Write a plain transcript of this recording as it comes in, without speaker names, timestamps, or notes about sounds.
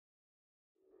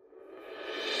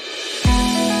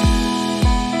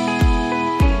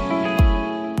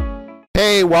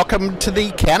Hey, welcome to the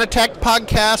Canatech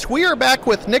podcast. We are back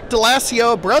with Nick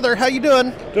DeLassio. Brother, how you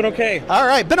doing? Doing okay. All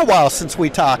right, been a while since we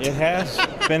talked. It has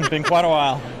been quite a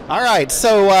while. All right,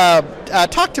 so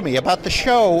talk to me about the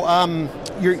show.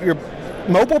 Your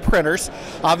mobile printers,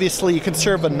 obviously you can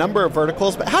serve a number of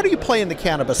verticals, but how do you play in the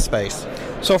cannabis space?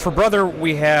 So for Brother,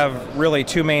 we have really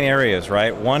two main areas,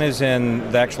 right? One is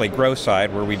in the actually grow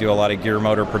side, where we do a lot of gear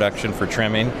motor production for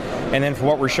trimming. And then for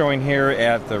what we're showing here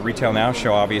at the Retail Now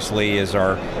show, obviously, is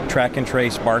our track and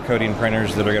trace barcoding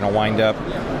printers that are going to wind up,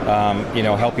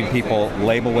 helping people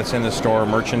label what's in the store,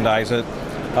 merchandise it,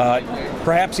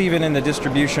 perhaps even in the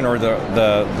distribution or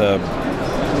the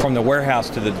from the warehouse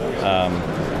to the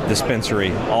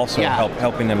dispensary, also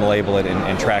helping them label it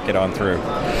and track it on through.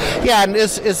 Yeah, and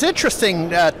it's interesting,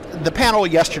 the panel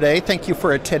yesterday, thank you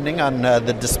for attending, on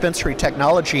the dispensary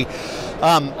technology.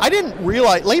 I didn't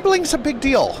realize labeling's a big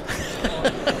deal.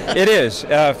 It is.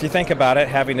 If you think about it,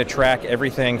 having to track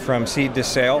everything from seed to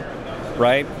sale,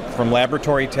 right? From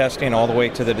laboratory testing all the way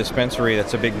to the dispensary,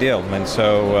 that's a big deal. And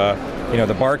so,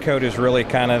 the barcode is really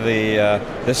kind of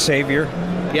the savior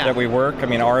that we work. I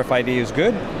mean, RFID is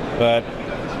good, but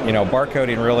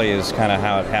barcoding really is kind of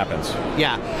how it happens.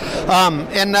 Yeah.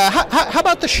 How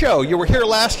about the show? You were here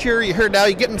last year, you're here now,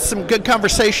 you getting some good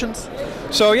conversations?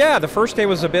 So yeah, the first day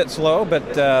was a bit slow,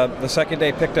 but the second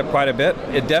day picked up quite a bit.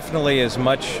 It definitely is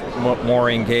much more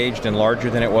engaged and larger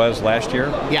than it was last year.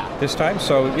 Yeah. This time.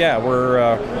 So yeah,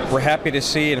 we're happy to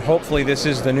see, and hopefully this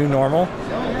is the new normal.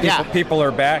 People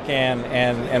are back,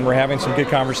 and we're having some good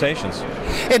conversations.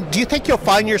 And do you think you'll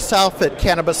find yourself at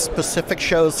cannabis-specific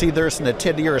shows, either as an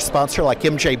attendee or a sponsor, like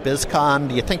MJ BizCon?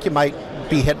 Do you think you might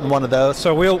be hitting one of those?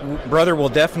 So Brother will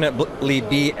definitely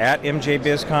be at MJ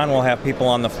BizCon. We'll have people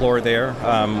on the floor there.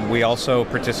 We also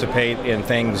participate in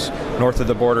things north of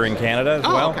the border in Canada as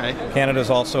well. Okay. Canada's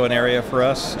also an area for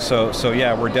us. So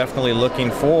yeah, we're definitely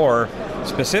looking for,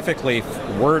 specifically,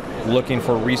 we're looking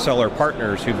for reseller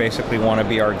partners who basically want to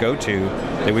be our go-to,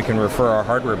 that we can refer our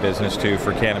hardware business to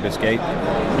for cannabis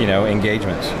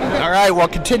engagements. All right, well,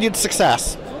 continued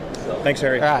success. Thanks,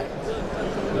 Harry. All right.